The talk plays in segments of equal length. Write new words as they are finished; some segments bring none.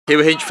Here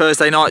with Hinch,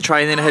 Thursday night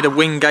training ahead of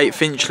Wingate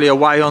Finchley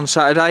away on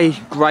Saturday.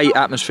 Great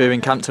atmosphere in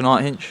camp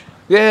tonight, Hinch.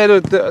 Yeah,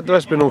 there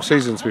has been all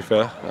season, to be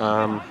fair.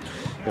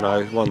 You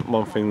know,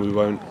 one thing we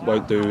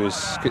won't do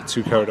is get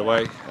too carried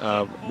away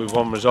with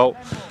one result.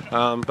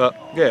 But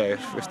yeah,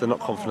 if they're not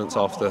confident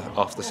after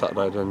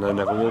Saturday, then they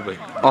never will be.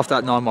 After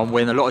that 9-1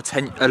 win, a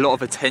lot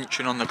of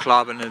attention on the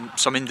club and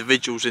some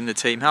individuals in the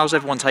team. How's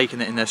everyone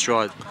taking it in their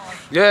stride?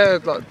 Yeah,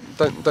 like,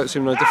 don't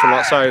seem no different.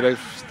 Like I say,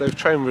 they've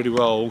trained really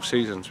well all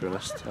season, to be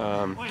honest.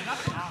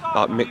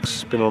 Like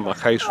Mick's been on my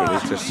case really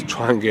to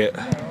try and get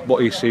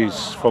what he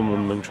sees from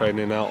them when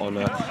training out on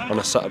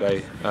a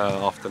Saturday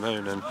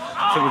afternoon, and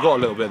I think we've got a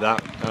little bit of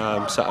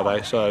that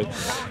Saturday. So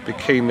be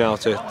keen now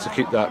to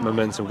keep that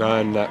momentum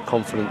going, that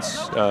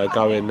confidence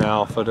going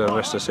now for the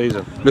rest of the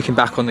season. Looking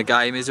back on the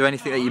game, is there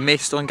anything that you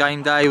missed on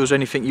game day? Was there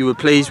anything you were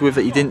pleased with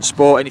that you didn't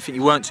spot? Anything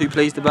you weren't too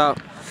pleased about?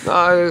 No,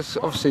 I was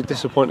obviously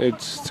disappointed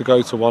to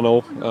go to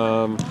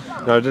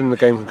 1-0. You know, then the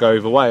game can go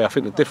either way. I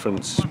think the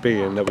difference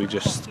being that we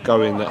just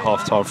go in at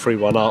half-time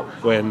 3-1 up,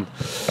 when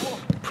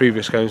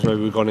previous games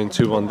maybe we've gone in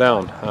 2-1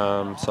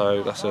 down.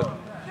 So that's a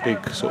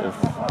big sort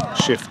of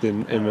shift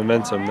in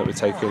momentum that we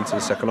take into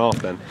the second half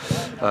then.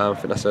 I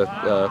think that's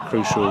a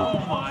crucial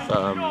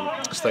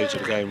stage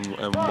of the game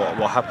and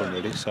what happened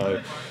really. So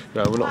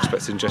you know, we're not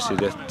expecting Jesse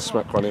to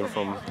smack one in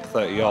from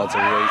 30 yards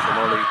every week and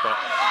Ollie, but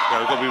you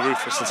know, we've got to be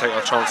ruthless and take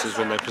our chances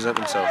when they present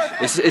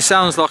themselves. It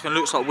sounds like and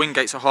looks like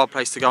Wingate's a hard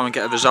place to go and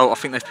get a result. I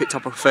think they've picked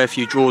up a fair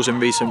few draws in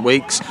recent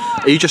weeks.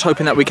 Are you just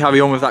hoping that we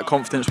carry on with that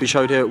confidence we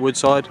showed here at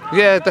Woodside?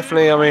 Yeah,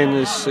 definitely. I mean,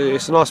 it's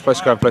a nice place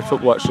to go and play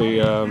football actually.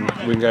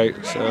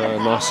 Wingate's a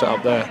nice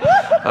setup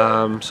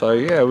there. So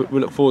yeah, we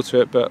look forward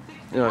to it, but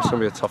you know, it's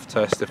going to be a tough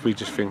test. If we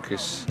just think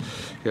it's,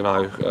 you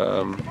know,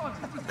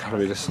 going to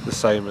be the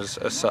same as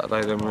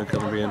Saturday, then we're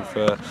going to be in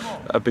for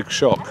a big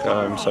shock.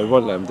 So we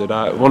won't let them do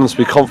that. We want them to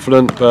be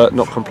confident but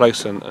not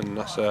complacent, and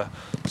that's a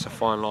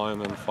fine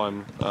line and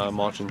fine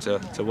margin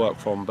to work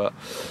from. But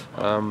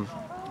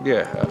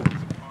yeah.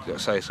 Like I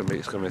say, it's going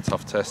to be a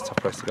tough test, tough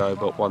place to go,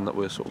 but one that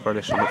we're sort of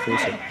relish and look forward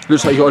to.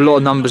 Looks like you've got a lot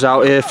of numbers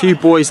out here. A few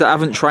boys that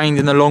haven't trained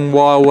in a long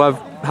while,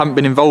 haven't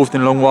been involved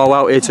in a long while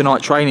out here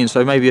tonight training,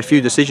 so maybe a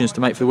few decisions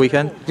to make for the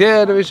weekend.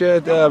 Yeah, there is.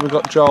 Yeah, we've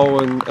got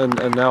Joel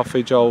and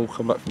Alfie. Joel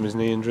come back from his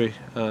knee injury.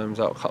 He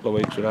was out a couple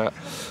of weeks with that.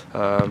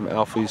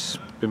 Alfie's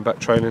been back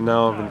training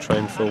now. I've been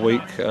trained for a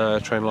week.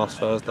 Trained last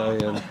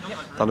Thursday and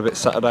done a bit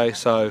Saturday.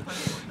 So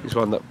he's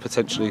one that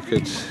potentially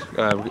could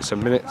get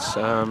some minutes.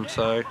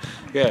 So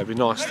yeah, it'd be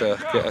nice to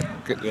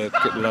get the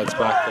lads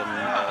back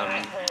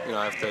and you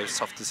know, have those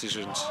tough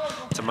decisions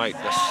to make.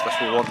 That's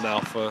what we want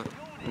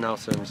now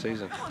to end the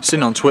season.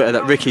 Seen on Twitter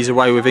that Ricky's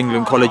away with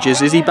England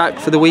colleges. Is he back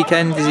for the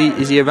weekend?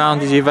 Is he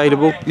around? Is he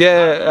available?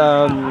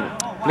 Yeah,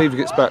 I believe he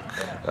gets back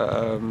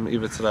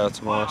either today or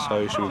tomorrow,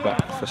 so he should be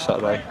back for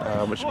Saturday,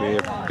 which would be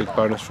a big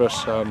bonus for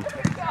us.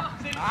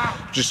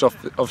 Just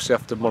obviously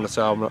have to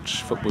monitor how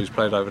much football he's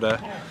played over there.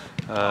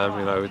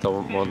 You know, we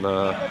don't want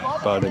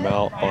to burn him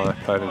out by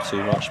playing him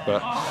too much,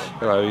 but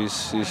you know,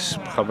 he's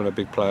becoming a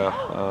big player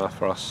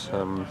for us,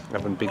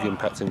 having big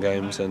impact in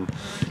games, and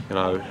you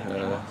know,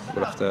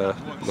 we'll have to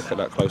look at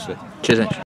that closely. Cheers, Hinch.